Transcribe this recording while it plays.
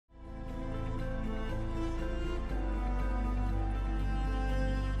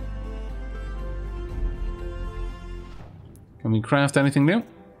Can we craft anything new?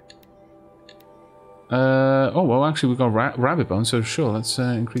 Oh, well, actually, we've got rabbit bone, so sure, let's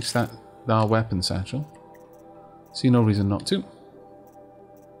increase that our weapon satchel. See no reason not to.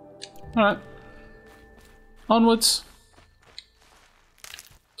 Alright. Onwards.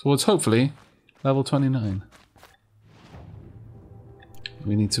 Towards, hopefully, level 29.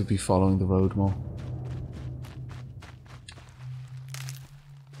 We need to be following the road more.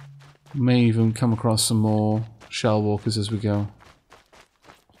 May even come across some more shell walkers as we go.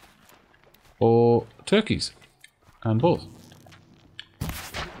 Or turkeys. And both.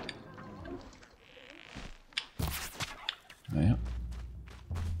 There.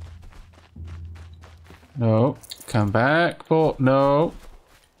 No. Come back, boat. No.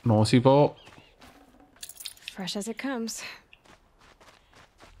 Naughty boat. Fresh as it comes.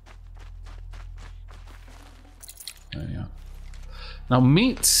 There you are. Now,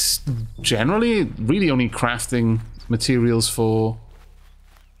 meat's generally really only crafting materials for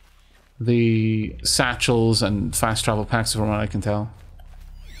the satchels and fast travel packs, from what I can tell.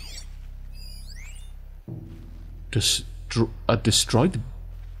 A destroyed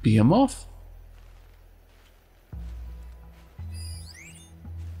behemoth?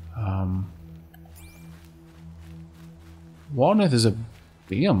 What on earth is a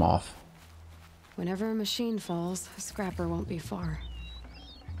behemoth? Whenever a machine falls, a scrapper won't be far.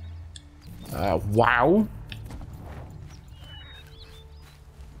 Wow.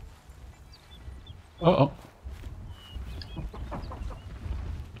 Uh-oh.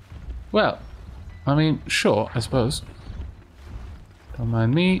 Well, I mean, sure, I suppose. Don't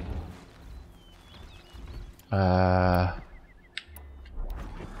mind me. Oh.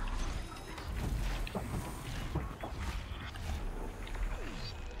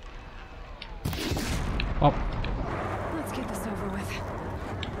 Let's get this over with.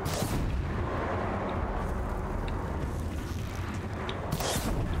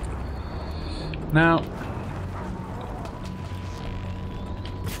 Now,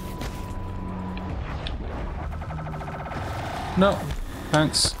 no,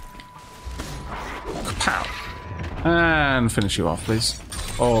 thanks. Kapow. And finish you off, please.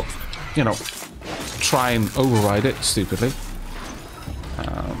 Or, you know, try and override it stupidly.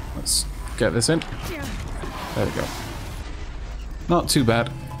 Let's get this in. There we go. Not too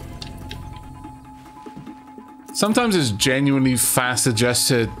bad. Sometimes it's genuinely faster just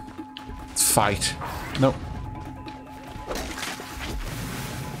to fight. Nope.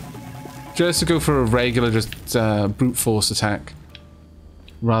 Just to go for a regular, just brute force attack.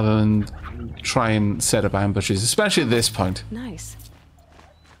 Rather than try and set up ambushes, especially at this point. Nice.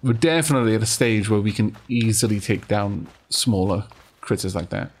 We're definitely at a stage where we can easily take down smaller critters like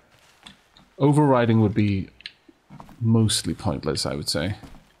that. Overriding would be mostly pointless, I would say.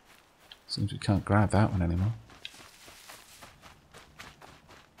 Seems we can't grab that one anymore.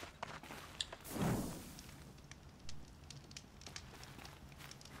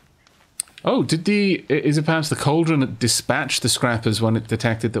 Oh, is it perhaps the cauldron that dispatched the scrappers when it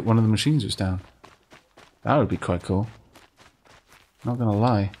detected that one of the machines was down? That would be quite cool. Not gonna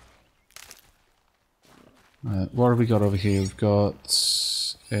lie. What have we got over here? We've got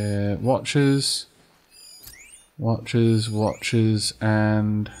watchers,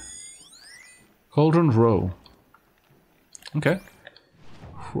 and cauldron row. Okay.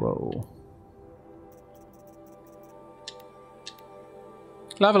 Row.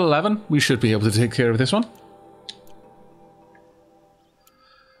 Level 11. We should be able to take care of this one.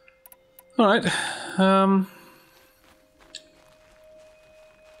 Alright.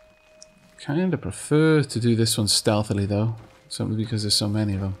 Kinda prefer to do this one stealthily though. Simply because there's so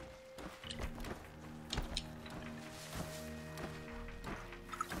many of them.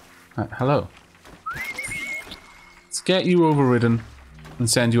 Hello. Let's get you overridden and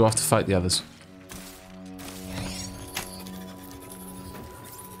send you off to fight the others.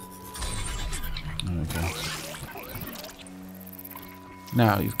 There we go.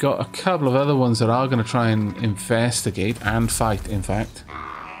 Now, you've got a couple of other ones that are going to try and investigate and fight, in fact.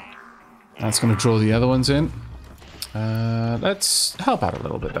 That's going to draw the other ones in. Let's help out a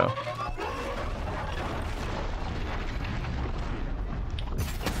little bit, though.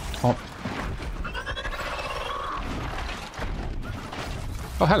 Oh.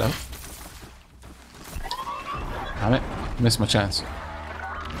 Oh, hello. Damn it. Missed my chance.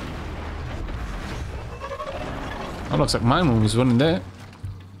 Oh, looks like my one was running there.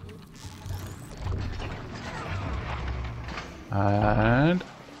 And...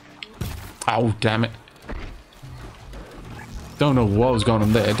 oh, damn it. Don't know what was going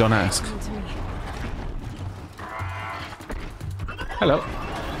on there, don't ask. Hello.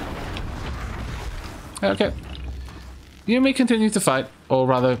 Okay. you may continue to fight, or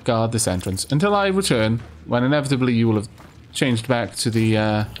rather guard this entrance, until I return, when inevitably you will have changed back to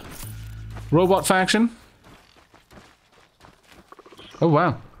the robot faction. Oh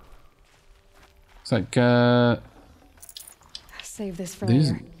wow. It's like Save this for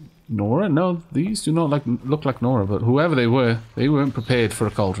these later. Nora? No, these do not look like Nora, but whoever they weren't prepared for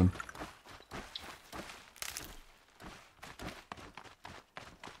a cauldron.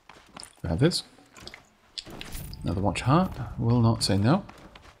 Grab this. Another watch heart. Will not say no.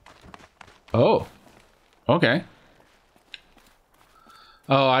 Oh. Okay.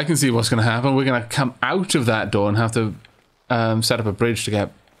 Oh, I can see what's going to happen. We're going to come out of that door and have to set up a bridge to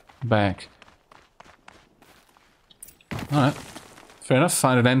get back. Alright. Fair enough.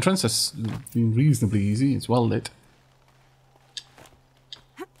 Find an entrance. That's reasonably easy. It's well lit.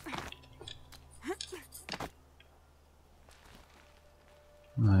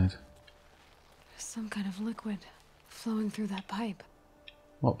 Right. Some kind of liquid flowing through that pipe.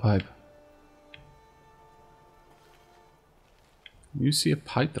 What pipe? You see a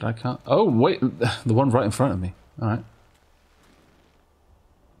pipe that I can't... Oh, wait. The one right in front of me. Alright.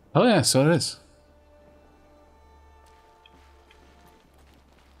 Oh, yeah, so it is.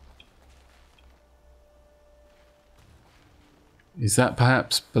 Is that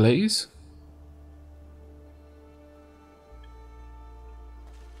perhaps Blaze?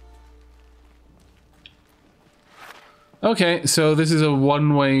 Okay, so this is a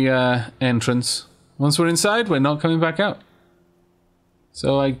one-way entrance. Once we're inside, we're not coming back out.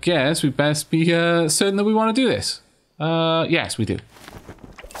 So I guess we best be certain that we want to do this. Yes, we do.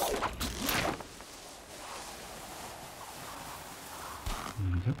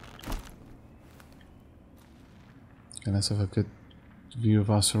 Okay, let's have a good view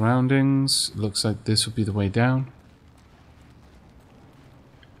of our surroundings. Looks like this would be the way down.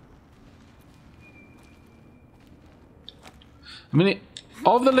 I mean,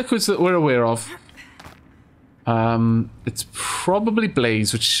 of the liquids that we're aware of, it's probably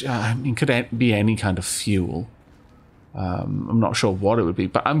Blaze, which I mean could be any kind of fuel. I'm not sure what it would be,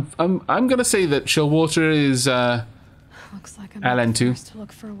 but I'm gonna say that chill water is Looks like I'm LN2 to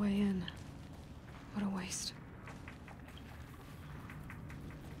look for a way in. What a waste.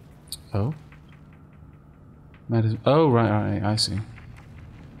 Oh. Oh, right, I see.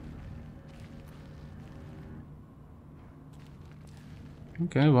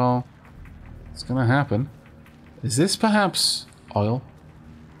 Okay, well, it's gonna happen. Is this perhaps oil?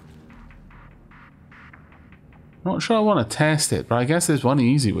 Not sure I want to test it, but I guess there's one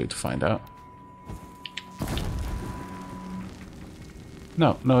easy way to find out.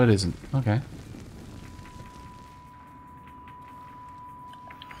 No, it isn't. Okay.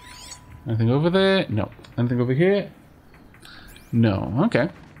 Anything over there? No. Anything over here? No. Okay.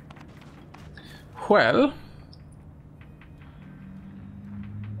 Well...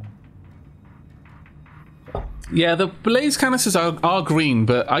 yeah, the blaze canisters are green,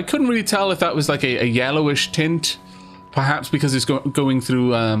 but I couldn't really tell if that was like a yellowish tint. Perhaps because it's going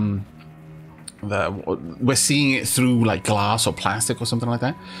through, we're seeing it through like glass or plastic or something like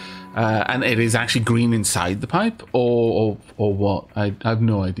that. And it is actually green inside the pipe, or what? I have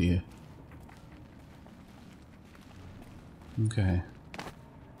no idea. Okay.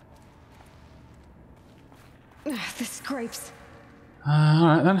 The scrapes.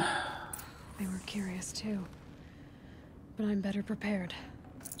 Alright then. They were curious too. But I'm better prepared.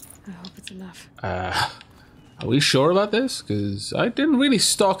 I hope it's enough. Are we sure about this? Because I didn't really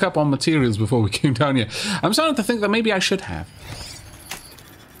stock up on materials before we came down here. I'm starting to think that maybe I should have.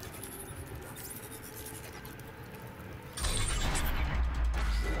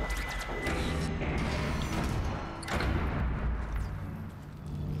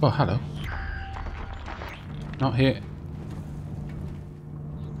 Oh, hello. Not here.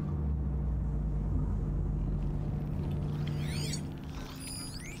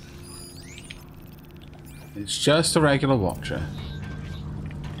 It's just a regular watcher.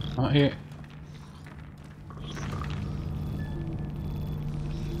 Not here.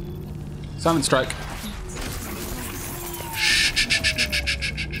 Silent strike.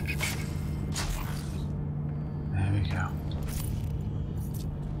 There we go.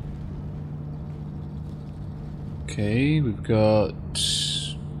 Okay, we've got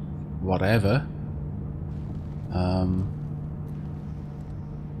whatever.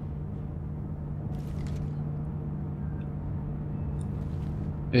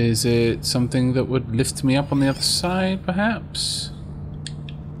 Is it something that would lift me up on the other side, perhaps?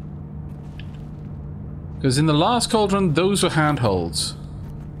 Because in the last cauldron, those were handholds.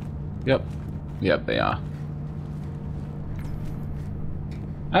 Yep. Yep, they are.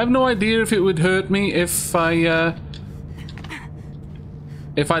 I have no idea if it would hurt me if I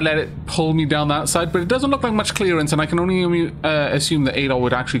if I let it pull me down that side, but it doesn't look like much clearance, and I can only assume that Aloy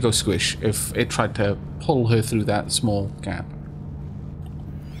would actually go squish if it tried to pull her through that small gap.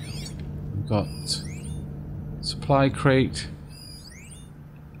 We've got supply crate,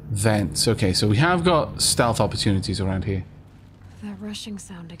 vents. Okay, so we have got stealth opportunities around here. That rushing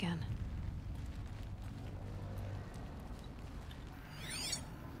sound again.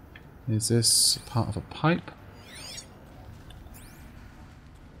 Is this part of a pipe?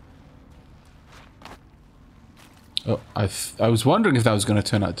 Oh, I was wondering if that was going to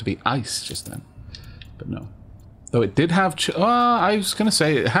turn out to be ice just then, but no. Though it did have, I was going to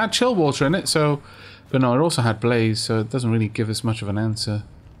say it had chill water in it, so, but no, it also had blaze, so it doesn't really give us much of an answer.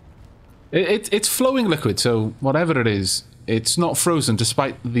 It's flowing liquid, so whatever it is, it's not frozen,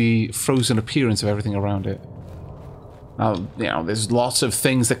 despite the frozen appearance of everything around it. Now, you know, there's lots of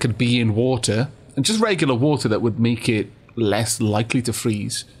things that could be in water, and just regular water that would make it less likely to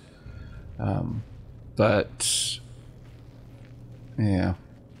freeze. But yeah,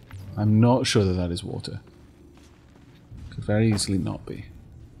 I'm not sure that that is water. Could very easily not be.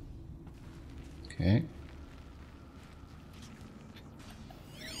 Okay.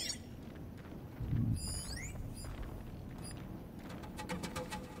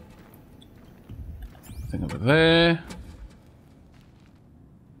 Thing over there.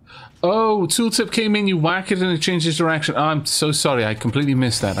 Oh, tooltip came in, you whack it and it changes direction. Oh, I'm so sorry, I completely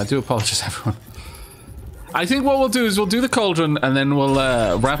missed that. I do apologize, everyone. I think what we'll do is we'll do the cauldron and then we'll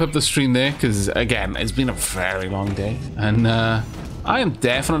wrap up the stream there, because again, it's been a very long day and I am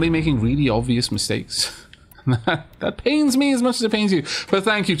definitely making really obvious mistakes. That pains me as much as it pains you. But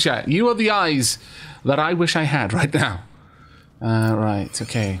thank you, chat. You are the eyes that I wish I had right now. Right,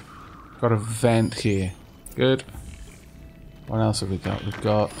 okay. Got a vent here. Good. What else have we got? We've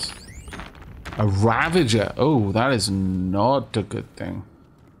got a Ravager. Oh, that is not a good thing.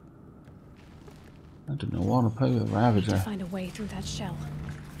 I do not want to play with a Ravager. I need to find a way through that shell.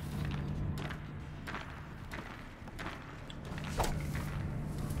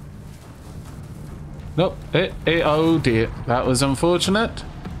 Nope. Oh dear. That was unfortunate.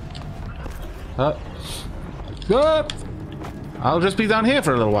 I'll just be down here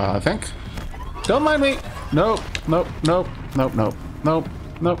for a little while, I think. Don't mind me. Nope. Nope. Nope. Nope. Nope. Nope.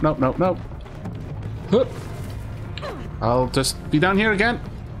 Nope. Nope. Nope. Nope. Hup. I'll just be down here again.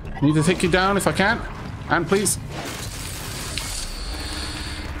 Need to take you down if I can. And please.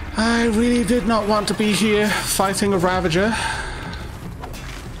 I really did not want to be here fighting a Ravager.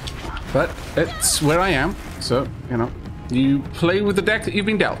 But it's where I am. So, you know, you play with the deck that you've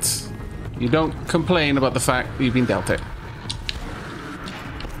been dealt. You don't complain about the fact that you've been dealt it.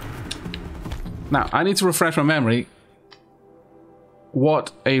 Now, I need to refresh my memory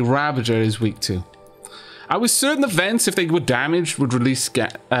what a Ravager is weak to. I was certain the vents, if they were damaged, would release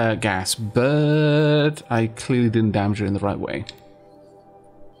gas, but I clearly didn't damage it in the right way.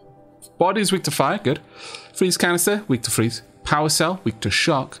 Body is weak to fire, good. Freeze canister, weak to freeze. Power cell, weak to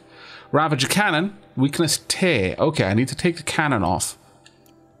shock. Ravager cannon, weakness tear. Okay, I need to take the cannon off.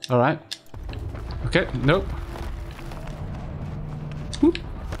 Alright. Okay, nope. Whoop.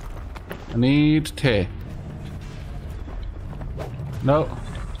 I need tear. No.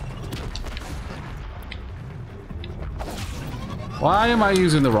 Why am I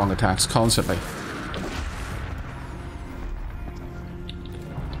using the wrong attacks constantly?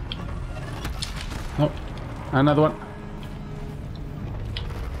 Oh, another one.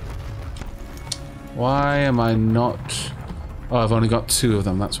 Why am I not... Oh, I've only got 2 of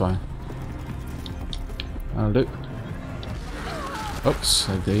them, that's why. I'll do. Oops,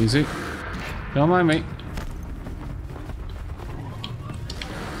 a daisy. Don't mind me.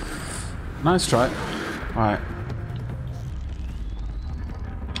 Nice try. Alright.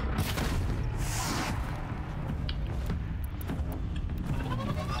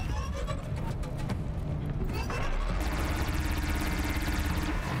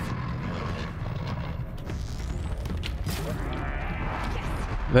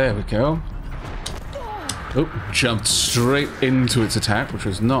 There we go. Oh, jumped straight into its attack, which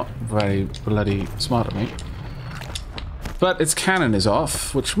was not very bloody smart of me. But its cannon is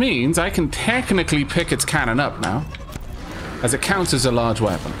off, which means I can technically pick its cannon up now, as it counts as a large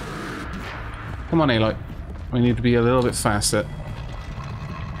weapon. Come on, Aloy. We need to be a little bit faster.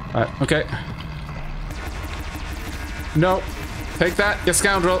 Alright, okay. No. Take that, you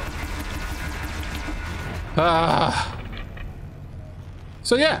scoundrel. Ah.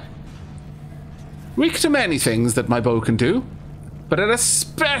 So yeah, weak to many things that my bow can do, but it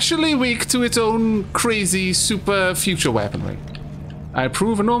especially weak to its own crazy super future weaponry. I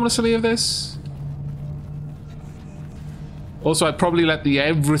approve enormously of this. Also, I probably let the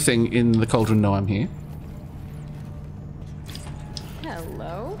everything in the cauldron know I'm here.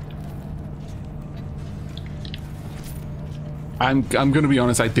 Hello? I'm going to be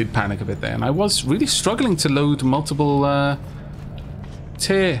honest, I did panic a bit there, and I was really struggling to load multiple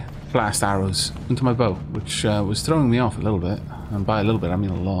tear blast arrows into my bow, which was throwing me off a little bit. And by a little bit, I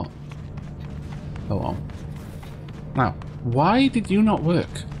mean a lot. Oh well. Now, why did you not work?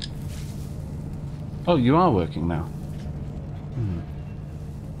 Oh, you are working now.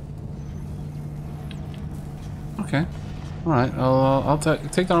 Okay. Alright, I'll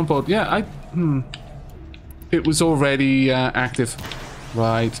take that on board. Yeah, it was already active.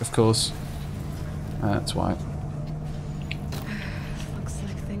 Right, of course. That's why. Looks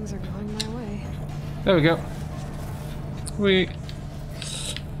like things are going my way. There we go.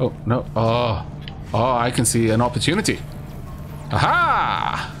 Oh, no. Oh, I can see an opportunity.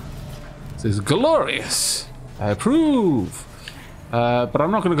 Aha! This is glorious. I approve. But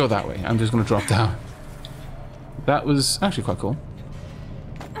I'm not going to go that way. I'm just going to drop down. That was actually quite cool.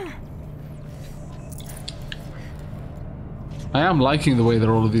 I am liking the way that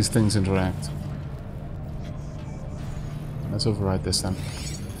all of these things interact. Let's override this then.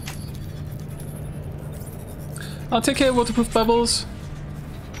 I'll take care of waterproof bubbles.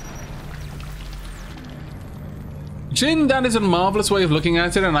 Jin, that is a marvelous way of looking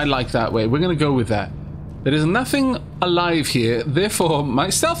at it, and I like that way. We're going to go with that. There is nothing alive here, therefore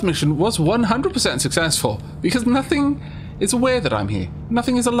my stealth mission was 100% successful, because nothing is aware that I'm here.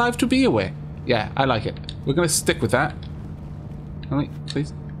 Nothing is alive to be aware. Yeah, I like it. We're going to stick with that. Wait,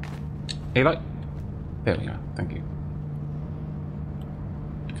 please. Aloy. There we go. Thank you.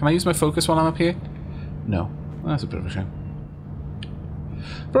 Can I use my focus while I'm up here? No. That's a bit of a shame.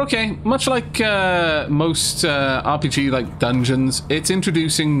 But okay, much like most RPG like dungeons, it's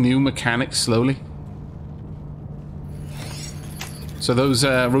introducing new mechanics slowly. So those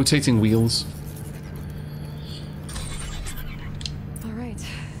rotating wheels. All right,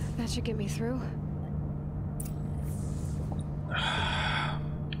 that should get me through.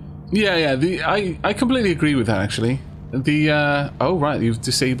 Yeah. I completely agree with that actually. Oh right, you've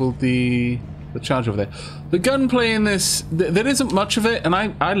disabled the charge over there. The gunplay in this, there isn't much of it, and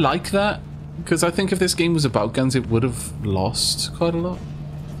I like that, because I think if this game was about guns, it would have lost quite a lot.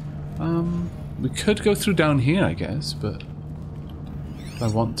 We could go through down here, I guess, but do I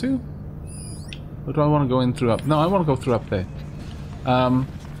want to? Or do I want to go in through up? No, I want to go through up there.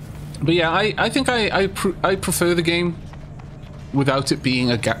 But yeah, I think I prefer the game without it being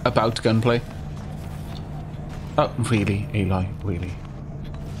about gunplay. Oh, really, Aloy, really?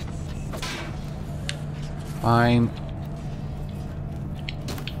 Fine.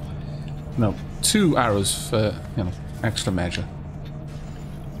 No, 2 arrows for, you know, extra measure.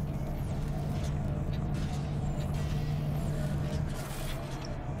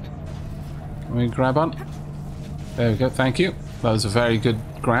 Can we grab on? There we go, thank you. That was a very good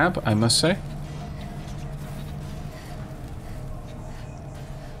grab, I must say.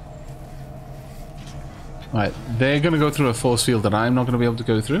 Right, they're going to go through a force field that I'm not going to be able to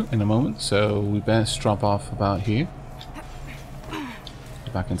go through in a moment, so we best drop off about here.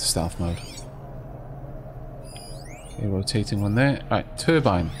 Go back into stealth mode. Okay, rotating one there. Right,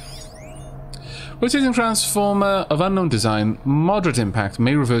 turbine. Rotating transformer of unknown design, moderate impact,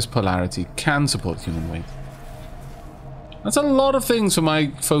 may reverse polarity, can support human weight. That's a lot of things for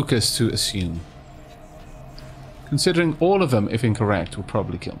my focus to assume. Considering all of them, if incorrect, will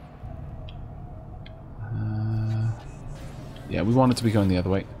probably kill. Yeah, we want it to be going the other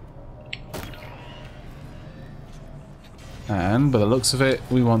way. And by the looks of it,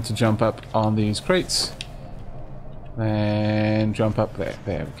 we want to jump up on these crates. Then jump up there.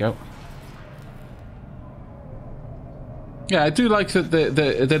 There we go. Yeah, I do like that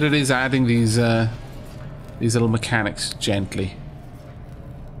that it is adding these little mechanics gently.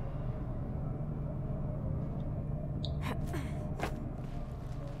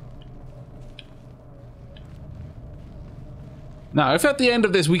 Now, if at the end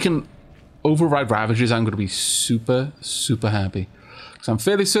of this we can override Ravagers, I'm going to be super, super happy. Because I'm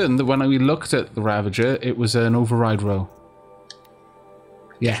fairly certain that when we looked at the Ravager, it was an override row.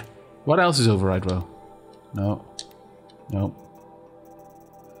 Yeah. What else is override row? No. No.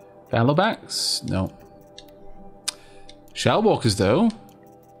 Bellowbacks? No. Shellwalkers, though.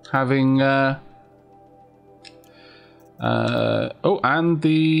 Having... oh, and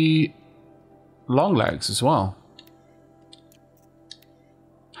the long legs as well.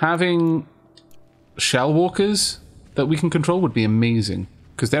 Having Shellwalkers that we can control would be amazing.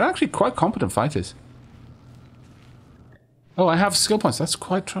 Because they're actually quite competent fighters. Oh, I have skill points. That's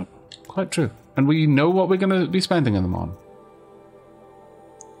quite true. And we know what we're going to be spending them on.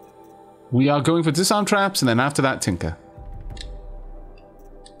 We are going for disarm traps, and then after that, tinker.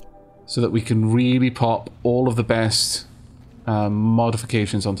 So that we can really pop all of the best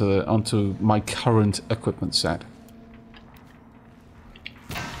modifications onto my current equipment set.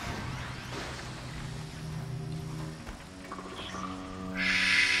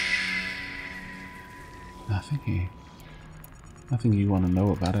 Nothing you want to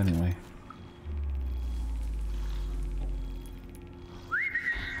know about anyway.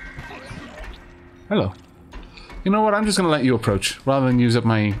 Hello. You know what? I'm just going to let you approach rather than use up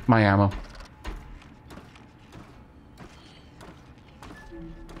my ammo.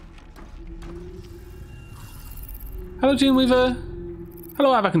 Hello, Geneweaver.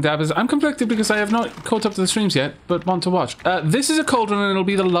 Hello, Aavak and Dabbers. I'm conflicted because I have not caught up to the streams yet, but want to watch. This is a cauldron, and it'll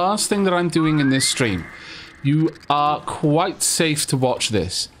be the last thing that I'm doing in this stream. You are quite safe to watch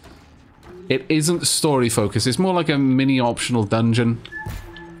this. It isn't story focused. It's more like a mini optional dungeon.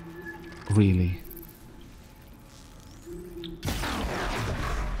 Really.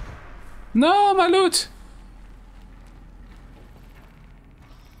 No, my loot!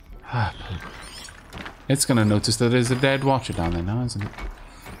 It's gonna notice that there's a dead watcher down there now, isn't it?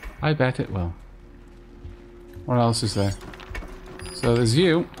 I bet it will. What else is there? So there's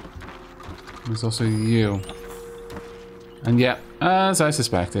you. There's also you. And yeah, as I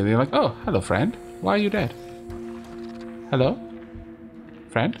suspected, you're like, oh, hello, friend. Why are you dead? Hello?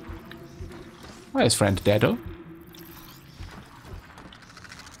 Friend? Why is friend dead-o?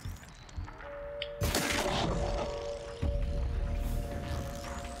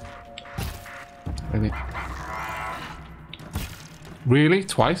 Really? Really?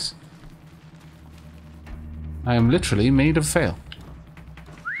 Twice? I am literally made of fail.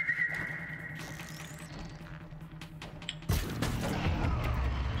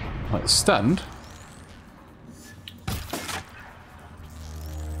 Right, stunned.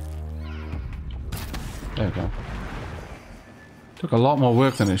 There we go. Took a lot more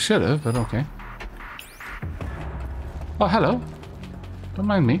work than it should have, but okay. Oh, hello. Don't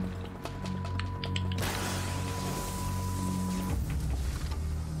mind me.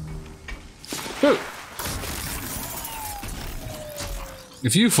 Ooh.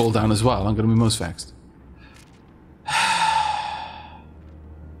 If you fall down as well, I'm going to be most vexed.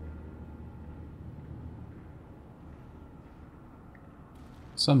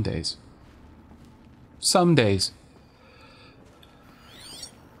 Some days. Some days.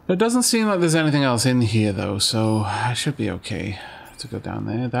 It doesn't seem like there's anything else in here, though, so I should be okay to go down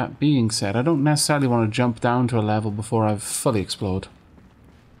there. That being said, I don't necessarily want to jump down to a level before I've fully explored.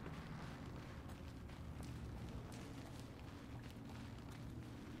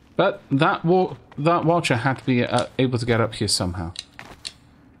 But that watcher had to be able to get up here somehow.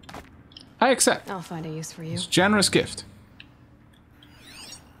 I accept. I'll find a use for you. It's a generous gift.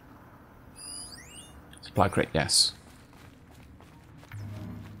 Supply crate, yes.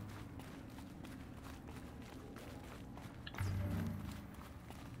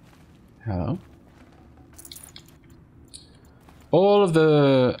 Hello. All of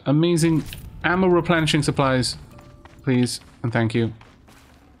the amazing ammo replenishing supplies, please, and thank you.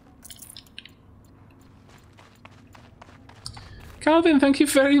 Calvin, thank you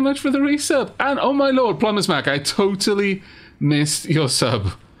very much for the resub. And oh my lord, Plumber's Mac, I totally missed your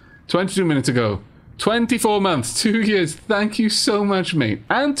sub 22 minutes ago. 24 months, 2 years. Thank you so much, mate.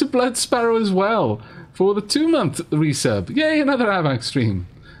 And to Blood Sparrow as well for the 2-month resub. Yay, another Aavak stream.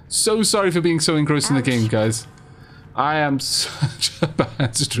 So sorry for being so engrossed in the game, guys. I am such a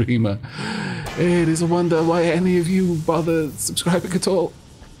bad streamer. It is a wonder why any of you bother subscribing at all.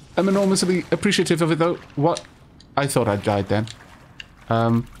 I'm enormously appreciative of it, though. What? I thought I died then.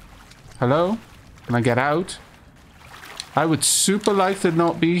 Hello? Can I get out? I would super like to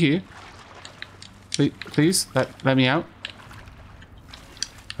not be here. Please, let me out.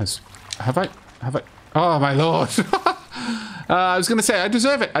 Have I? Oh, my lord. I was going to say, I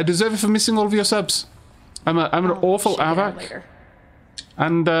deserve it. I deserve it for missing all of your subs. I'm an awful Aavak.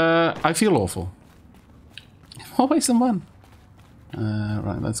 And I feel awful. Always the one.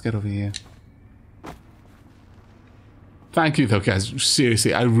 Right, let's get over here. Thank you, though, guys.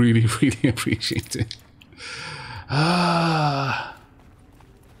 Seriously, I really, really appreciate it.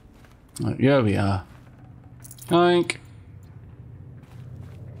 Right, here we are. Oink.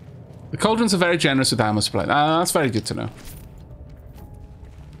 The cauldrons are very generous with ammo supply. That's very good to know.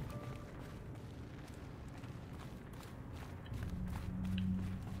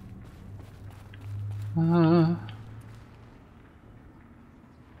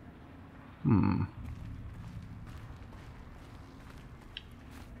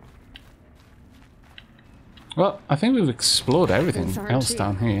 Well, I think we've explored everything else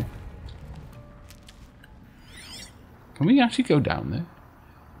down here. Can we actually go down there?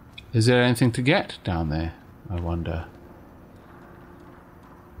 Is there anything to get down there? I wonder.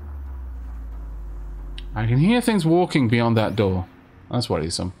 I can hear things walking beyond that door. That's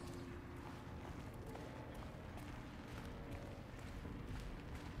worrisome.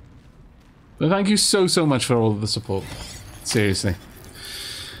 But thank you so much for all of the support. Seriously.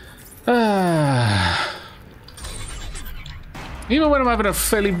 Even when I'm having a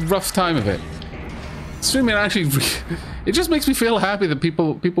fairly rough time of it, streaming actually, it just makes me feel happy that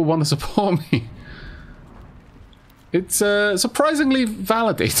people want to support me. It's surprisingly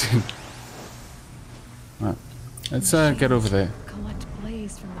validating. Right. Let's get over there. Collect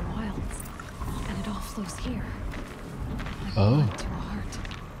blaze from the wilds, and it all flows here. Like Oh. blood to a heart.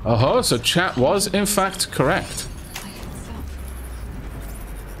 Oh, so chat was in fact correct. Life itself.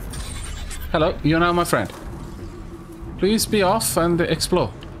 Hello, you're now my friend. Please be off and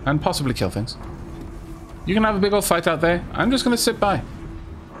explore, and possibly kill things. You can have a big old fight out there. I'm just gonna sit by.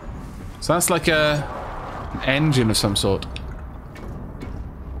 So that's like an engine of some sort.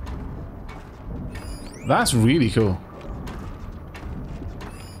 That's really cool.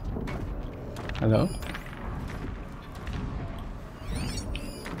 Hello?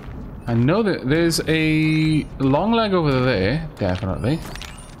 I know that there's a long leg over there, definitely.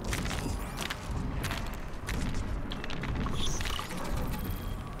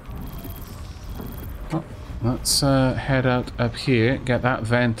 Oh, let's head out up here, get that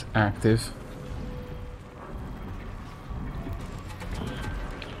vent active.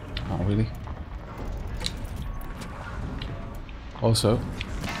 Oh, really? Also,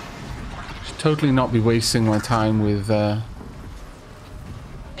 should totally not be wasting my time with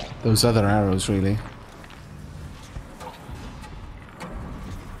those other arrows, really.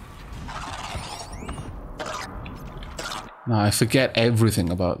 Now, I forget everything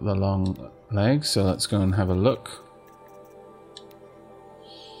about the long legs, so let's go and have a look.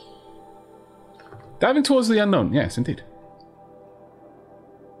 Diving towards the unknown, yes, indeed.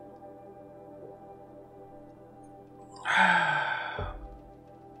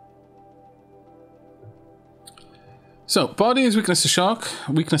 So, body is weakness to shock,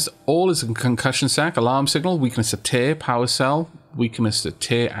 weakness to all is a concussion sac, alarm signal, weakness to tear, power cell, weakness to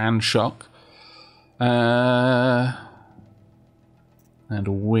tear and shock. And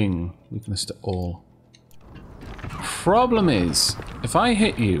a wing, weakness to all. Problem is, if I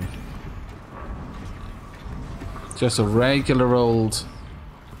hit you, just a regular old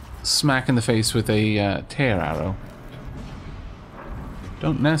smack in the face with a tear arrow,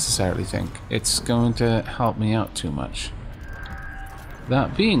 don't necessarily think it's going to help me out too much.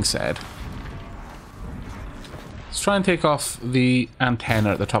 That being said, let's try and take off the antenna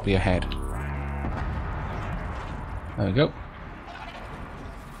at the top of your head. There we go.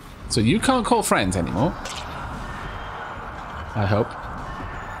 So you can't call friends anymore. I hope.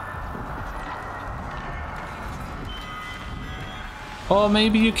 Or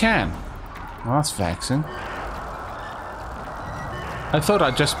maybe you can. Well, that's vexing. I thought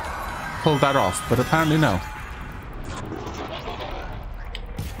I'd just pulled that off, but apparently no.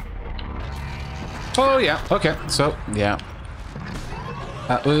 Oh yeah, okay, so yeah.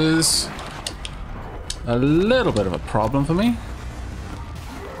 That was a little bit of a problem for me.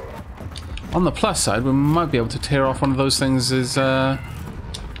 On the plus side, we might be able to tear off one of those things as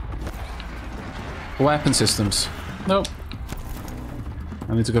weapon systems. Nope.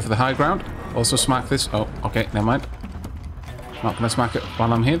 I need to go for the high ground. Also smack this. Oh, okay, never mind. Not gonna smack it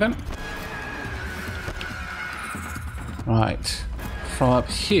while I'm here then. Right. From up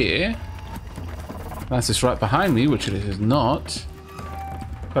here. That's just right behind me, which it is not.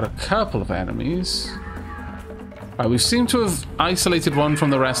 Got a couple of enemies. Right, we seem to have isolated one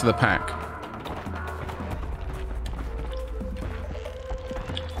from the rest of the pack.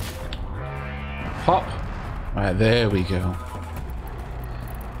 Pop. Right, there we go.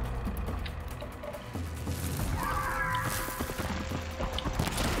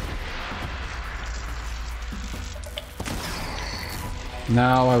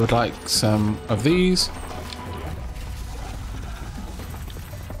 Now I would like some of these.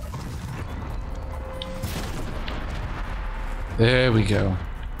 There we go.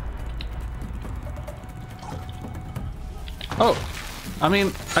 Oh, I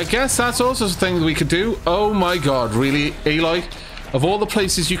mean, I guess that's also something we could do. Oh my god, really, Aloy? Of all the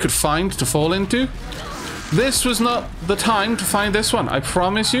places you could find to fall into, this was not the time to find this one. I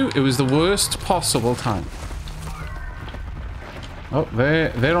promise you, it was the worst possible time. Oh,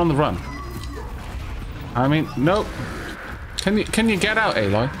 they're on the run. I mean, no. Can you get out,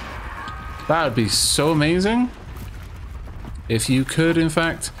 Aloy? That would be so amazing if you could, in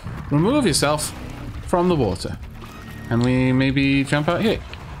fact, remove yourself from the water. Can we maybe jump out here?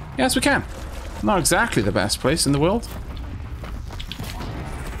 Yes, we can. Not exactly the best place in the world.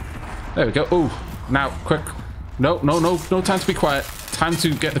 There we go. Oh, now, quick. No time to be quiet. Time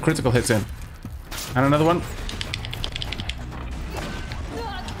to get the critical hits in. And another one.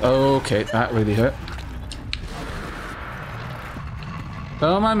 Okay, that really hurt.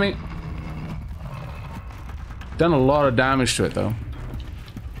 Don't mind me. Done a lot of damage to it, though.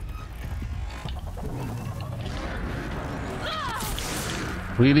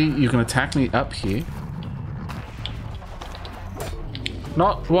 Really? You can attack me up here?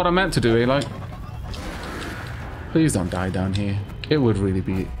 Not what I meant to do, Aloy. Please don't die down here. It would really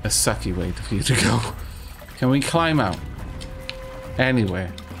be a sucky way for you to go. Can we climb out?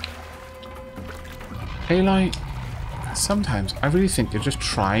 Anywhere. Aloy, sometimes I really think you're just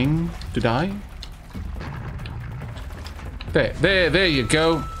trying to die. There you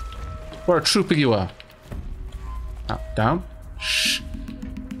go. What a trooper you are. Up, down. Shh.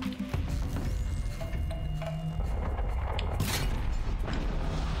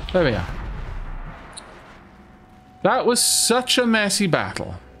 There we are. That was such a messy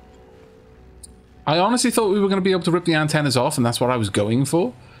battle. I honestly thought we were going to be able to rip the antennas off, and that's what I was going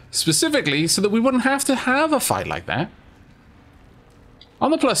for. Specifically, so that we wouldn't have to have a fight like that. On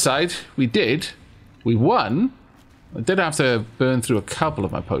the plus side, we did. We won. I did have to burn through a couple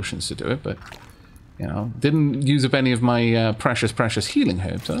of my potions to do it, but, you know, didn't use up any of my precious healing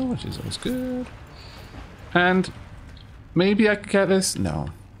herbs, though, which is always good. And maybe I could get this? No.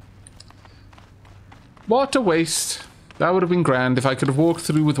 What a waste. That would have been grand. If I could have walked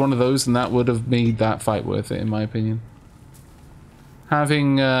through with one of those, then that would have made that fight worth it, in my opinion.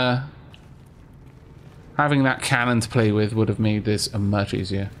 Having that cannon to play with would have made this much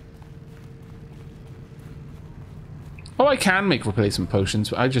easier. Oh, I can make replacement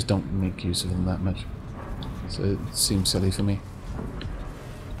potions, but I just don't make use of them that much. So it seems silly for me.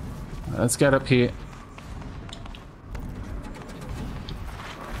 Let's get up here.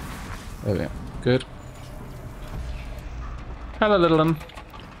 There we go. Good. Hello, little one.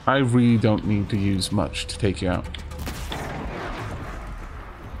 I really don't need to use much to take you out.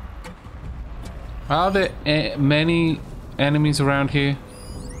 Are there many enemies around here?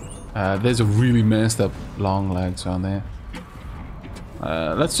 There's a really messed up long legs on there.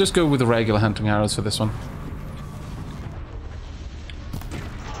 Let's just go with the regular hunting arrows for this one.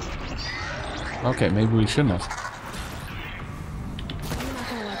 Okay, maybe we shouldn't have. I'm not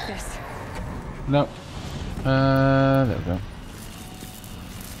gonna like this. No. There we go.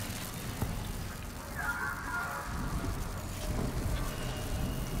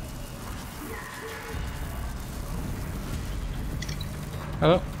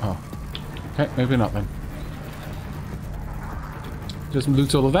 Hello? Oh. Okay, maybe not then. Just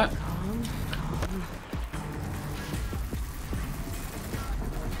loot all of that.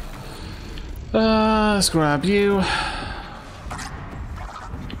 Let's grab you.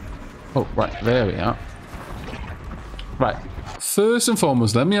 Oh, right, there we are. Right. First and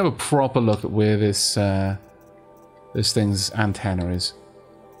foremost, let me have a proper look at where this this thing's antenna is.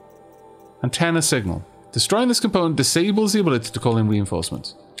 Antenna signal. Destroying this component disables the ability to call in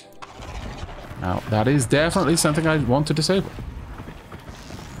reinforcements. Now, that is definitely something I want to disable.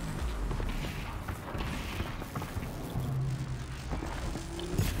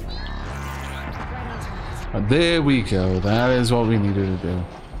 There we go. That is what we needed to do.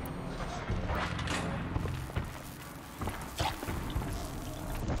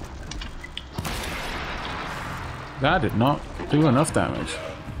 That did not do enough damage.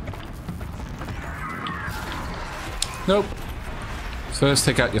 Nope. First,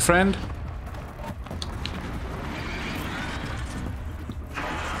 take out your friend.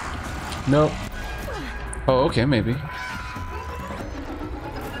 Nope. Oh, okay, maybe.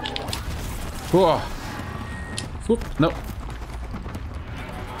 Whoa. Whoop, nope.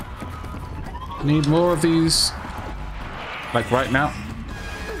 Need more of these. Like right now.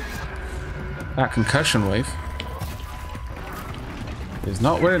 That concussion wave is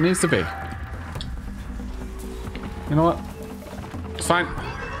not where it needs to be. You know what? It's fine.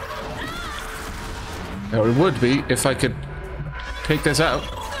 Or it would be if I could take this out.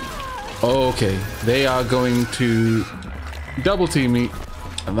 Okay, they are going to double team me,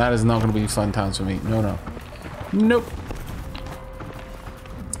 and that is not going to be fun times for me. No, no. Nope.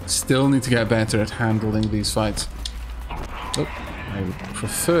 Still need to get better at handling these fights. Oh, I would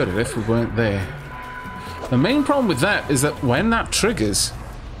prefer it if we weren't there. The main problem with that is that when that triggers,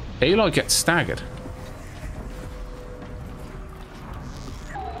 Aloy gets staggered.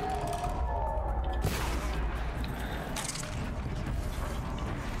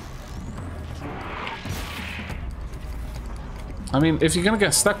 I mean, if you're gonna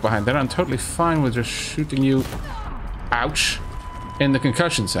get stuck behind there, I'm totally fine with just shooting you, ouch, in the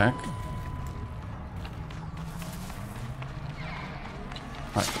concussion sack.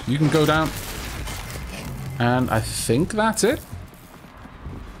 Right, you can go down. And I think that's it.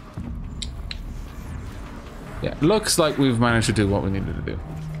 Yeah, looks like we've managed to do what we needed to do.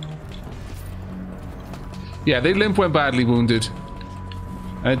 Yeah, they limp when badly wounded.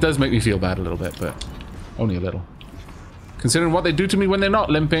 And it does make me feel bad a little bit, but only a little. Considering what they do to me when they're not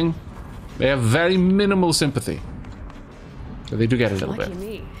limping, they have very minimal sympathy. But they do get a little bit.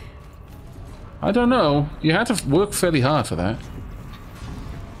 Me. I don't know. You had to work fairly hard for that.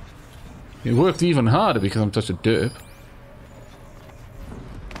 It worked even harder because I'm such a derp.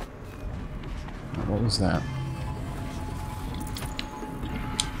 What was that?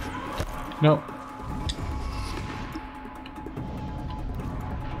 Nope.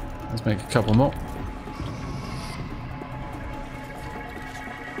 Let's make a couple more.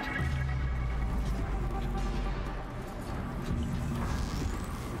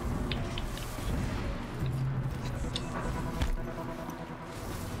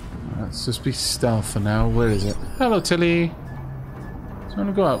 Let's just be stealth for now. Where is it? Hello, Tilly. Do you want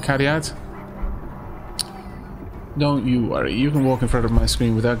to go out, Cadiad? Don't you worry. You can walk in front of my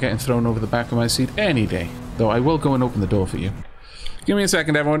screen without getting thrown over the back of my seat any day. Though I will go and open the door for you. Give me a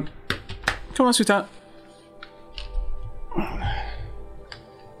second, everyone. Come on, sweetheart.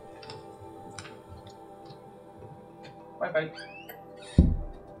 Bye-bye.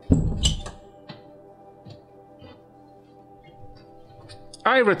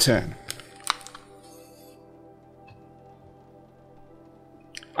 I return.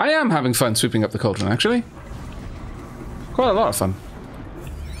 I am having fun sweeping up the cauldron, actually. Quite a lot of fun.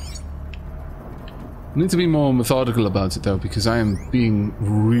 I need to be more methodical about it, though, because I am being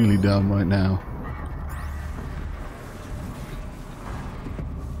really dumb right now.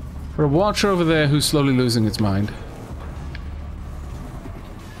 For a watcher over there who's slowly losing its mind.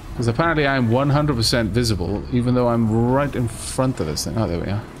 Because apparently I'm 100% visible, even though I'm right in front of this thing. Oh, there we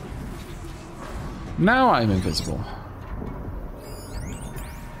are. Now I'm invisible.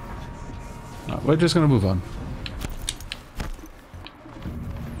 Right, we're just going to move on.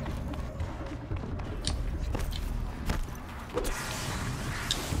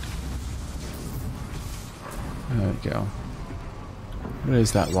 There we go. Where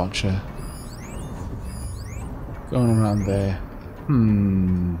is that watcher? Going around there.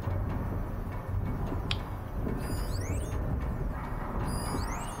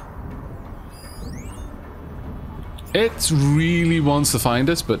 It really wants to find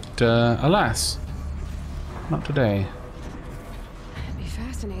us, but alas, not today. It'd be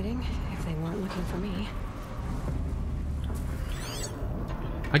fascinating if they weren't looking for me.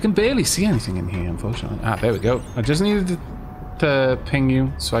 I can barely see anything in here, unfortunately. Ah, there we go. I just needed to ping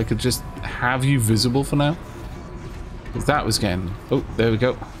you so I could just have you visible for now. Because that was getting... Oh, there we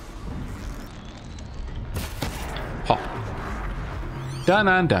go. Pop. Done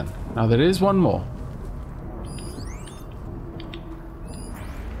and done. Now there is one more.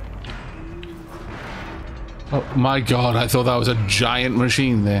 Oh my god, I thought that was a giant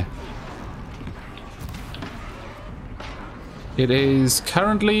machine there. It is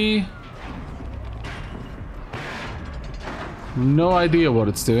currently... no idea what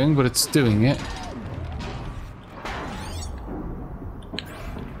it's doing, but it's doing it.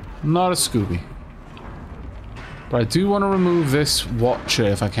 Not a Scooby. But I do want to remove this watcher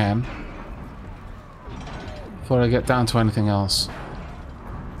if I can. Before I get down to anything else.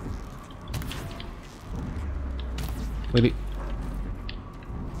 Really?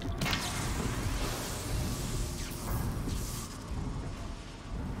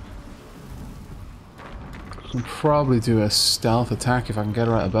 I can probably do a stealth attack if I can get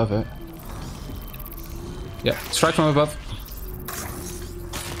right above it. Yeah, strike from above.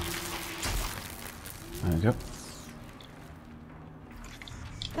 There we go.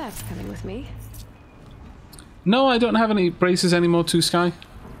 That's coming with me. No, I don't have any braces anymore, to Sky.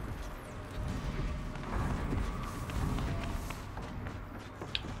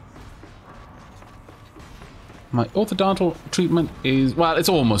 My orthodontal treatment is... well, it's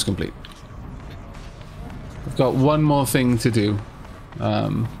almost complete. I've got one more thing to do.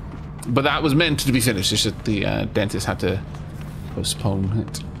 But that was meant to be finished. It's just the dentist had to postpone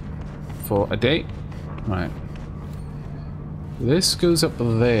it for a day. Right. This goes up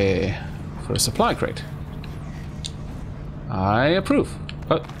there for a supply crate. I approve.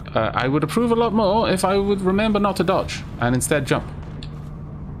 But I would approve a lot more if I would remember not to dodge and instead jump.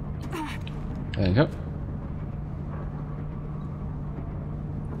 There you go.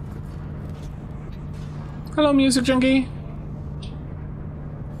 Hello, music junkie.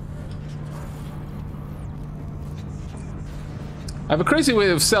 I have a crazy way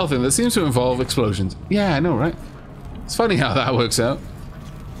of stealthing that seems to involve explosions. Yeah, I know, right? It's funny how that works out.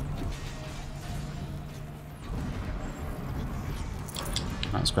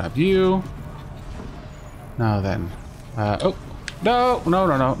 Let's grab you. Now then. Oh. No, no,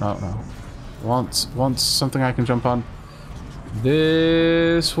 no, no, no, no. Wants something I can jump on.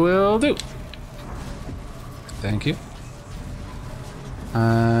 This will do. Thank you.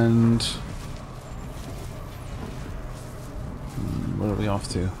 And... where are we off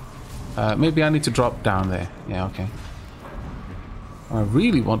to? Maybe I need to drop down there. Yeah, okay. I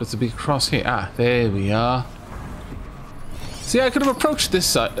really want it to be across here. Ah, there we are. See, I could have approached this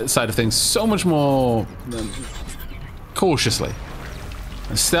side of things so much more cautiously.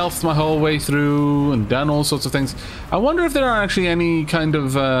 I stealthed my whole way through and done all sorts of things. I wonder if there are actually any kind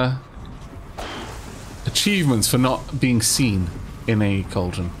of achievements for not being seen in a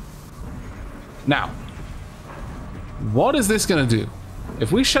cauldron. Now, what is this going to do?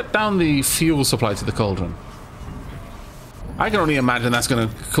 If we shut down the fuel supply to the cauldron, I can only imagine that's going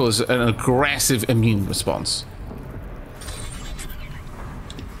to cause an aggressive immune response.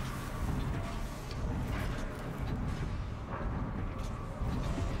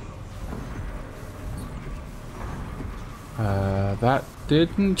 That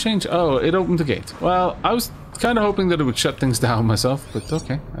didn't change. Oh, it opened the gate. Well, I was kind of hoping that it would shut things down myself, but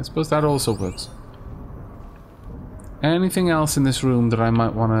okay. I suppose that also works. Anything else in this room that I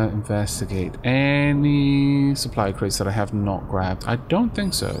might want to investigate? Any supply crates that I have not grabbed? I don't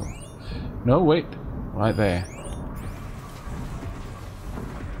think so. No, wait. Right there.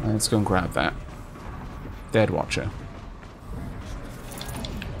 Let's go and grab that. Dead Watcher.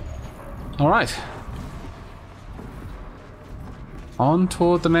 Alright. On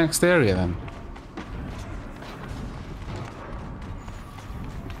toward the next area then.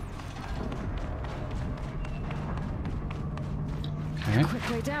 Okay. Quick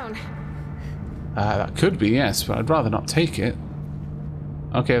way down. That could be, yes, but I'd rather not take it.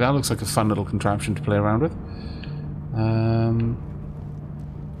 Okay, that looks like a fun little contraption to play around with.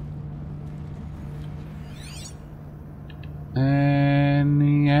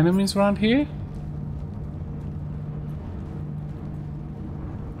 Any enemies around here?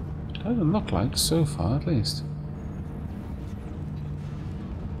 Doesn't look like, so far at least.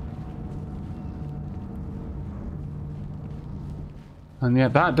 And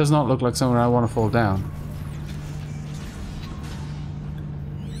yet that does not look like somewhere I want to fall down.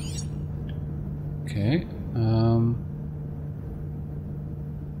 Okay.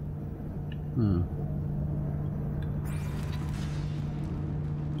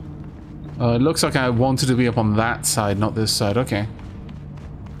 Oh, it looks like I wanted to be up on that side, not this side. Okay.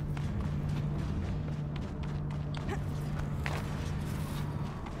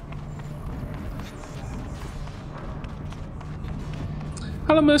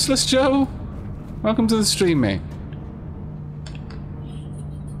 Hello, Merciless Joe. Welcome to the stream, mate.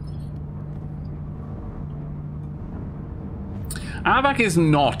 Aavak is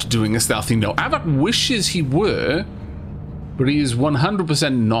not doing a stealthy no. Aavak wishes he were, but he is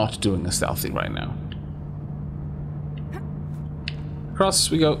 100% not doing a stealthy right now.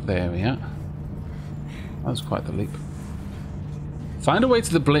 Across we go. There we are. That was quite the leap. Find a way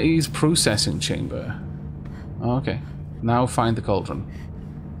to the blaze processing chamber. Okay. Now find the cauldron.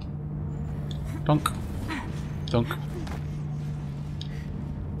 Dunk. Dunk.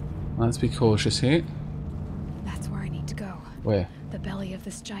 Let's be cautious here. That's where I need to go. Where? The belly of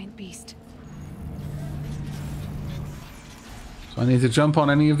this giant beast. So I need to jump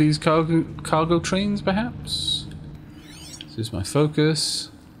on any of these cargo trains, perhaps? This is my focus.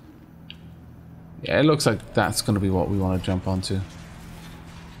 Yeah, it looks like that's going to be what we want to jump onto.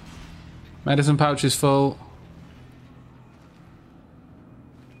 Medicine pouch is full.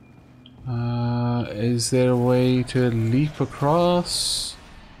 Is there a way to leap across?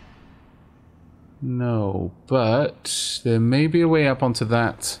 No, but there may be a way up onto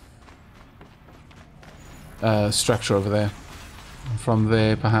that structure over there. From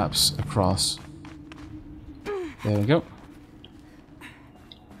there, perhaps across. There we go.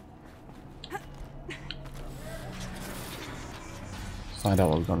 Find out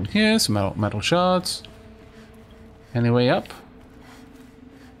what we've got in here. Some metal shards. Any way up?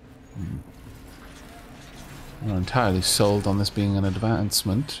 I'm not entirely sold on this being an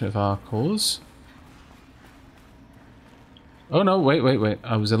advancement of our cause. Oh no, wait.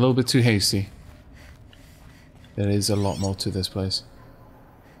 I was a little bit too hasty. There is a lot more to this place.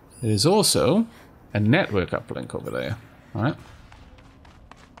 There is also a network uplink over there. Alright.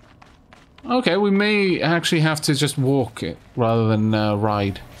 Okay, we may actually have to just walk it rather than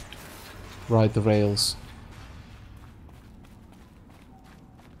ride the rails.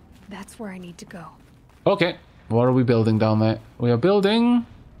 That's where I need to go. Okay. What are we building down there? We are building...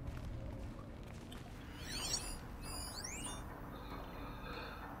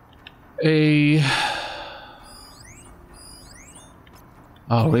 a...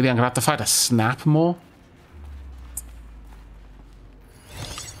 Oh, really? I'm gonna have to fight a snap more?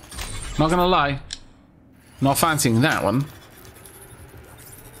 Not gonna lie. Not fancying that one.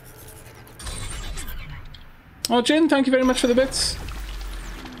 Oh, Jin, thank you very much for the bits.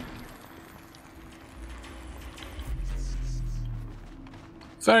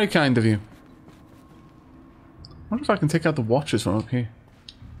 Very kind of you. I wonder if I can take out the watches from up here.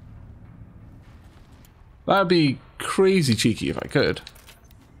 That'd be crazy cheeky if I could.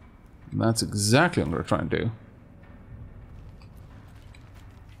 And that's exactly what I'm going to try and do.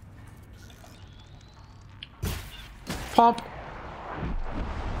 Pop!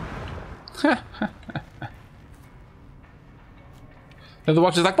 And the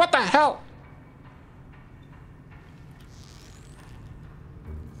watch is like, what the hell?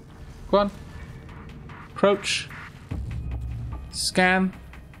 Go on. Approach. Scan.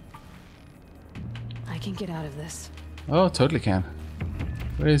 I can get out of this. Oh, totally can.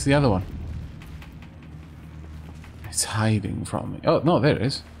 Where is the other one? It's hiding from me. Oh, no, there it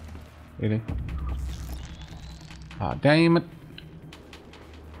is. Really? Ah, damn it.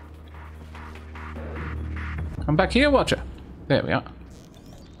 Come back here, Watcher. There we are.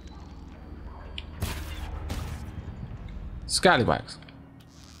 Scallywags.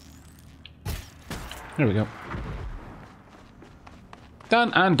 There we go.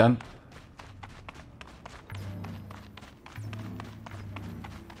 Done and done.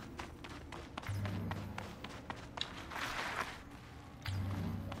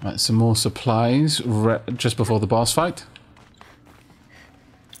 Right, some more supplies just before the boss fight.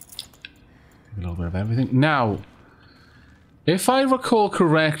 A little bit of everything. Now, if I recall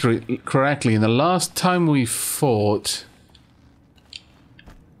correctly, in the last time we fought,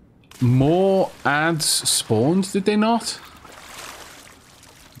 more ads spawned, did they not?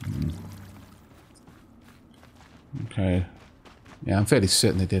 Okay. Yeah, I'm fairly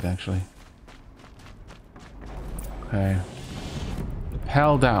certain they did, actually. Okay.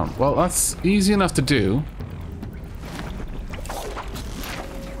 Hell down. Well, that's easy enough to do.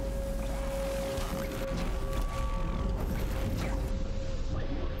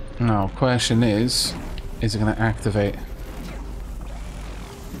 Now, question is it going to activate?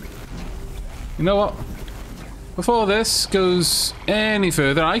 You know what? Before this goes any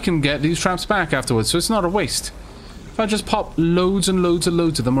further, I can get these traps back afterwards, so it's not a waste. If I just pop loads and loads and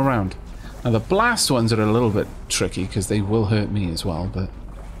loads of them around. Now, the blast ones are a little bit tricky because they will hurt me as well, but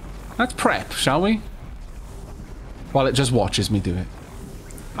let's prep, shall we? While it just watches me do it.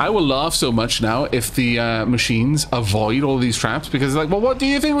 I will laugh so much now if the machines avoid all these traps because they're like, well, what do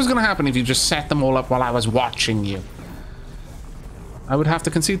you think was going to happen if you just set them all up while I was watching you? I would have to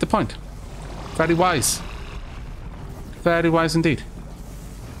concede the point. Very wise. Very wise indeed.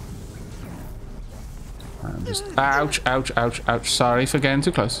 I'm just... Ouch, ouch, ouch, ouch. Sorry for getting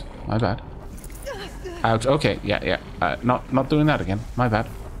too close. My bad. Ouch. Okay, yeah. Not doing that again. My bad.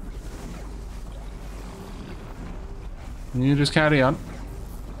 You just carry on.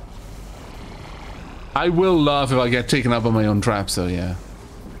 I will laugh if I get taken up on my own traps, though. Yeah.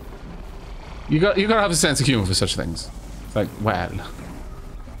 You gotta have a sense of humor for such things. It's like, well,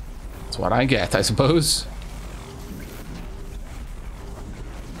 that's what I get, I suppose.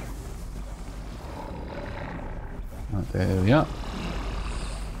 Right, there we are.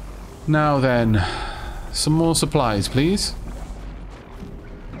 Now then, some more supplies, please.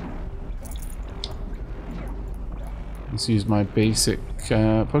 Let's use my basic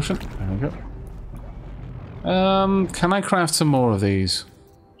potion. There we go. Can I craft some more of these?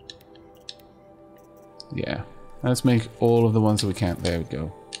 Yeah. Let's make all of the ones that we can. There we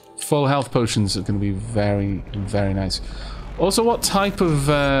go. Full health potions are going to be very, very nice. Also, what type of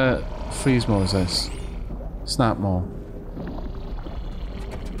freeze maw is this? Snap maw.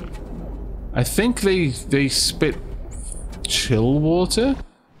 I think they spit chill water.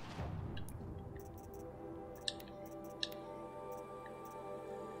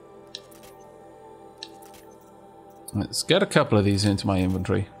 Let's get a couple of these into my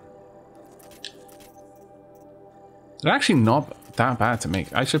inventory. They're actually not that bad to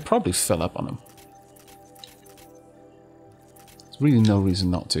make. I should probably fill up on them. There's really no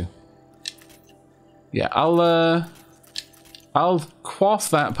reason not to. Yeah, I'll quaff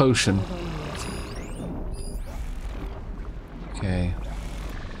that potion. Okay.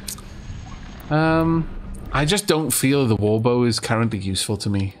 I just don't feel the warbow is currently useful to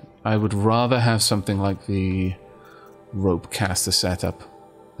me. I would rather have something like the rope caster setup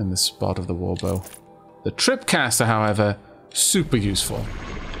in the spot of the warbow. The tripcaster, however, super useful.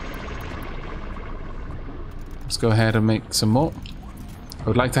 Let's go ahead and make some more. I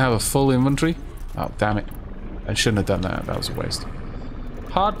would like to have a full inventory. Oh, damn it. I shouldn't have done that. That was a waste.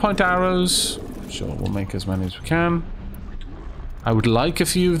 Hardpoint arrows. Sure, we'll make as many as we can. I would like a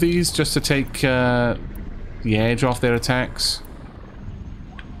few of these just to take the edge off their attacks.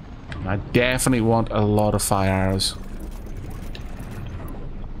 I definitely want a lot of fire arrows.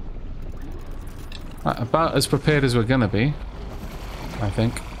 About as prepared as we're gonna be, I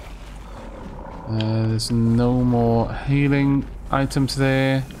think. There's no more healing items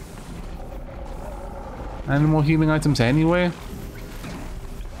there. Any more healing items anywhere?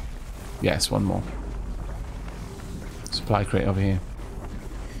 Yes, one more. Supply crate over here.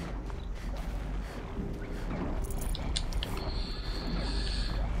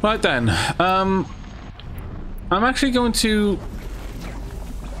 Right then. I'm actually going to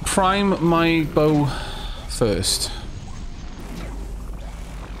prime my bow first.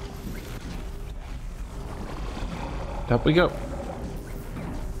 Up we go.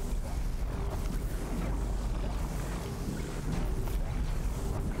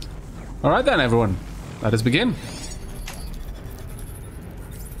 Alright then, everyone. Let us begin.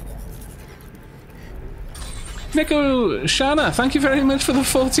 Nico, Shana, thank you very much for the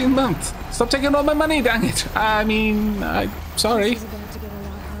 14th month. Stop taking all my money, dang it. I mean, sorry. This is about to get a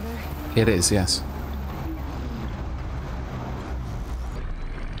lot harder. It is, yes.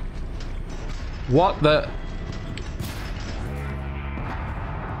 What the...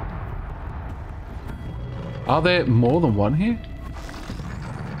 Are there more than one here?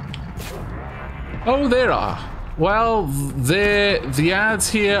 Oh, there are. Well, the ads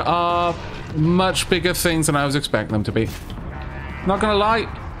here are much bigger things than I was expecting them to be. Not gonna lie,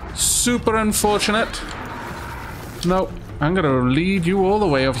 super unfortunate. Nope, I'm gonna lead you all the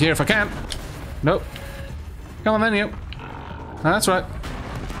way over here if I can. Nope. Come on then, you. That's right.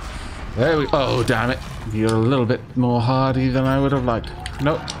 There we go. Oh, damn it. You're a little bit more hardy than I would have liked.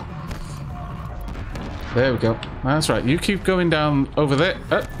 Nope. There we go. That's right. You keep going down over there.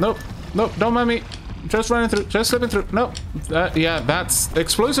 Nope. Nope. Don't mind me. Just running through. Just slipping through. Nope. Yeah, that's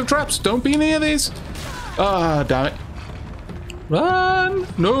explosive traps. Don't be near these. Ah, damn it. Run.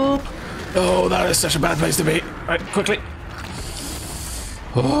 Nope. Oh, that is such a bad place to be. Right, quickly.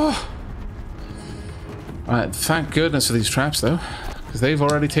 Oh. Alright, thank goodness for these traps, though. Because they've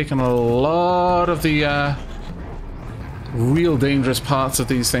already taken a lot of the real dangerous parts of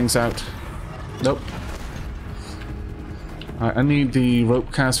these things out. Nope. I need the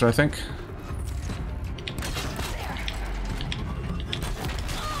rope caster, I think.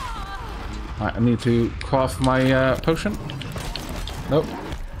 I need to quaff my potion. Nope.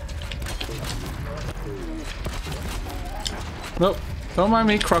 Nope. Don't mind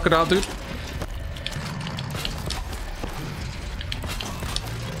me, crocodile dude.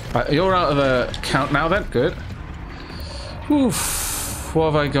 You're out of the count now then. Good. Oof. What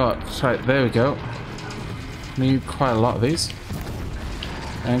have I got? Right, there we go. Need quite a lot of these.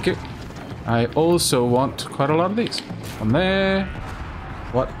 Thank you. I also want quite a lot of these. One there.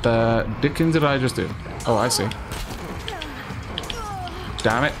 What the dickens did I just do? Oh, I see.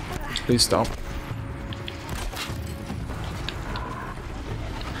 Damn it. Please stop.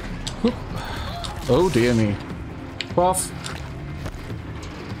 Whoop. Oh dear me. Quaff.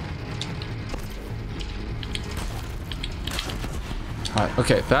 Alright,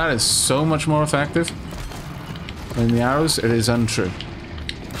 okay, that is so much more effective than the arrows. It is untrue.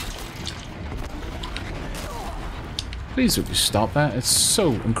 Please would you stop that? It's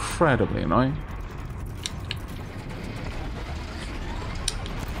so incredibly annoying.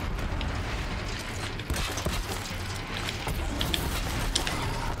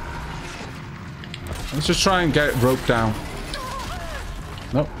 Let's just try and get it roped down.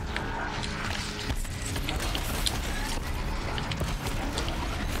 Nope.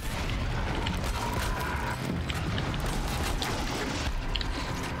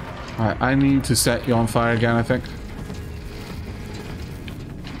 Alright, I need to set you on fire again, I think.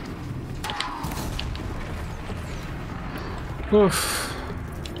 Oof.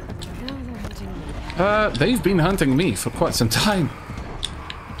 They've been hunting me for quite some time.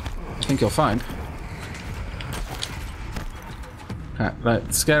 I think you'll find.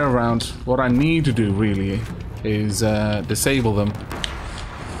 Let's scare around. What I need to do really is disable them.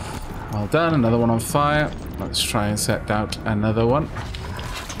 Well done, another one on fire. Let's try and set out another one.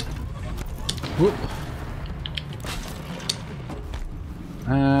 Whoop.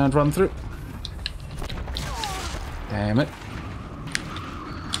 And run through. Damn it.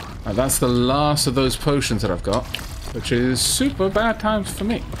 Right, that's the last of those potions that I've got. which is super bad times for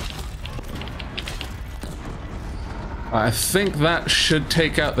me. I think that should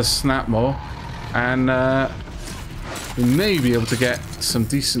take out the snapmaw, and we may be able to get some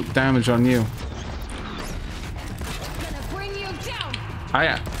decent damage on you.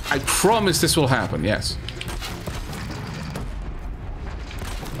 I promise this will happen, yes.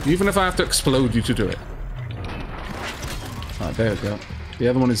 Even if I have to explode you to do it. Alright, there we go. The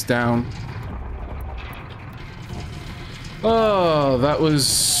other one is down. Oh, that was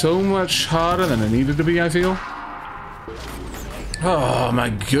so much harder than it needed to be, I feel. Oh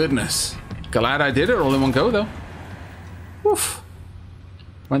my goodness. Glad I did it all in one go though. Woof.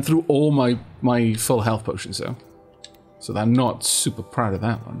 Went through all my full health potions though. So I'm not super proud of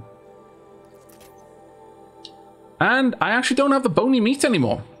that one. And I actually don't have the bony meat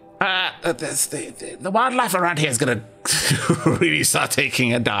anymore. The wildlife around here is going to really start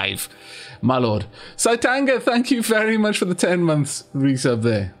taking a dive. My lord. Saitanga, thank you very much for the 10 months resub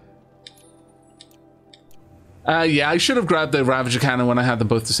there. Yeah, I should have grabbed the Ravager Cannon when I had them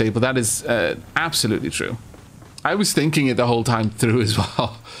both disabled. That is absolutely true. I was thinking it the whole time through as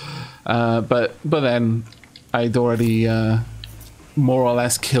well. But then I'd already more or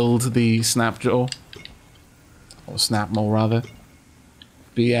less killed the Snapjaw. Or Snapmaw, rather.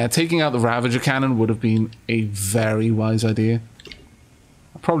 But yeah, taking out the Ravager Cannon would have been a very wise idea.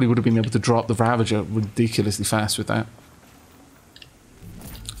 I probably would have been able to drop the Ravager ridiculously fast with that.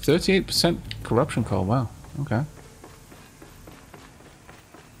 38% corruption call, wow. Okay.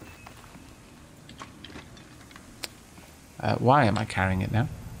 Why am I carrying it now?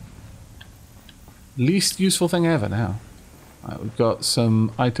 Least useful thing ever now. Right, we've got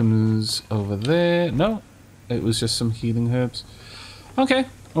some items over there. No, it was just some healing herbs. Okay,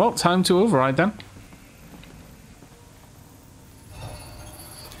 well, time to override then.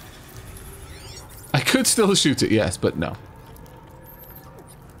 I could still shoot it, yes, but no.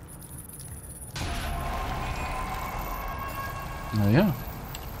 Oh yeah.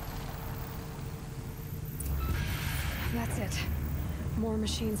 That's it. More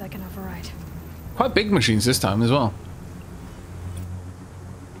machines I can override. Quite big machines this time as well.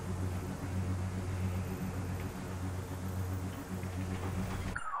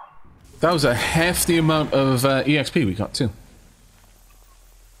 That was a hefty amount of EXP we got too.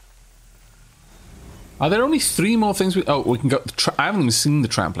 Are there only 3 more things we... Oh, we can go... I haven't even seen the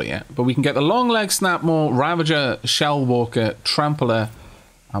Trampler yet, but we can get the Long Leg Snapmaw, Ravager, Shellwalker, Trampler,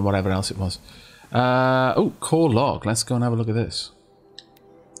 and whatever else it was. Oh, Core Log. Let's go and have a look at this.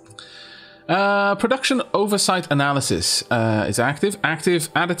 Production Oversight Analysis is active.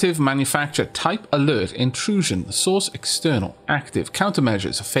 Active, additive, manufacture, type, alert, intrusion, source, external, active,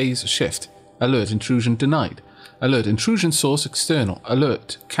 countermeasures, phase, shift, alert, intrusion, denied. Alert, intrusion source, external.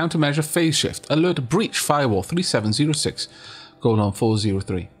 Alert, countermeasure, phase shift. Alert, breach, firewall, 3706, cauldron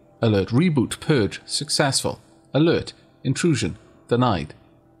 403. Alert, reboot, purge, successful. Alert, intrusion, denied.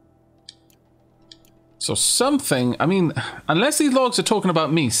 So something, I mean, unless these logs are talking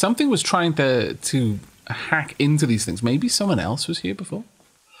about me, something was trying to hack into these things. Maybe someone else was here before.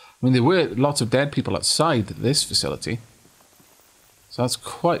 I mean, there were lots of dead people outside this facility. So that's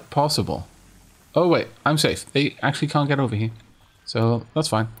quite possible. Oh wait, I'm safe. They actually can't get over here. So that's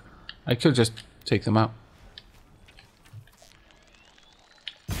fine. I could just take them out.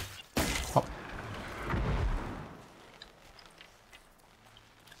 Hop.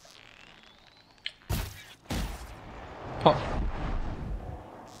 Pop.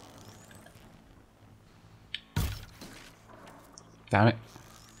 Damn it.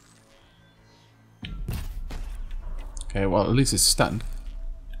 Okay, well at least it's stunned.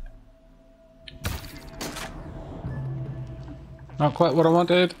 Not quite what I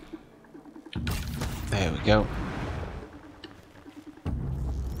wanted. There we go.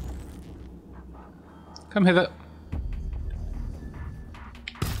 Come hither.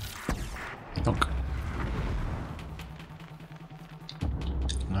 Donk.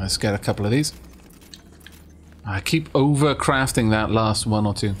 Let's get a couple of these. I keep over crafting that last 1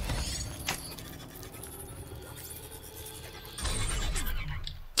 or 2.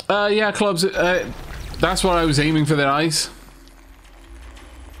 Yeah, clubs. That's what I was aiming for their eyes.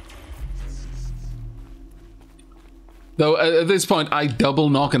 Though at this point, I double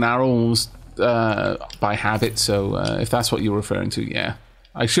knock an arrow almost by habit. So if that's what you're referring to, yeah,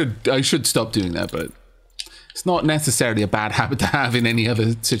 I should stop doing that. But it's not necessarily a bad habit to have in any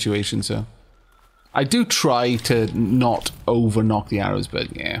other situation. So I do try to not over knock the arrows,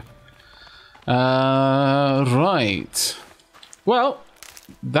 but yeah. Right. Well,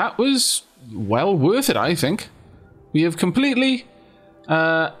 that was well worth it, I think. We have completely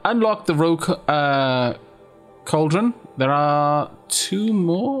unlocked the rogue cauldron. There are 2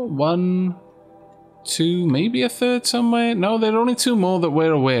 more. 1, 2, maybe a third somewhere. No, there are only 2 more that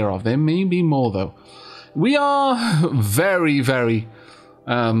we're aware of. There may be more, though. We are very, very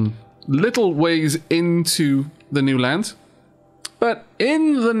little ways into the new land. But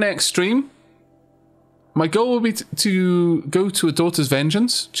in the next stream, my goal will be to go to A Daughter's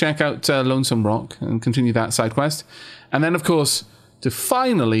Vengeance, check out Lonesome Rock, and continue that side quest. And then, of course, to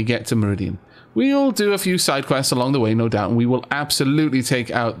finally get to Meridian. We'll do a few side quests along the way, no doubt, and we will absolutely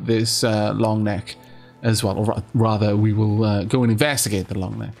take out this long neck as well. Or rather, we will go and investigate the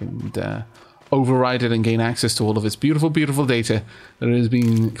long neck and override it and gain access to all of its beautiful, beautiful data that it has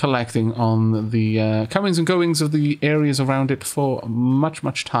been collecting on the comings and goings of the areas around it for much,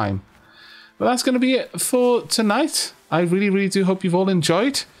 much time. But that's going to be it for tonight. I really, really do hope you've all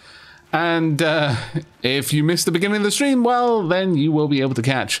enjoyed. And if you missed the beginning of the stream, well, then you will be able to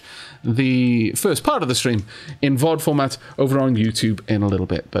catch the first part of the stream in VOD format over on YouTube in a little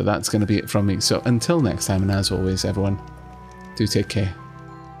bit. But that's going to be it from me. So until next time, and as always, everyone, do take care.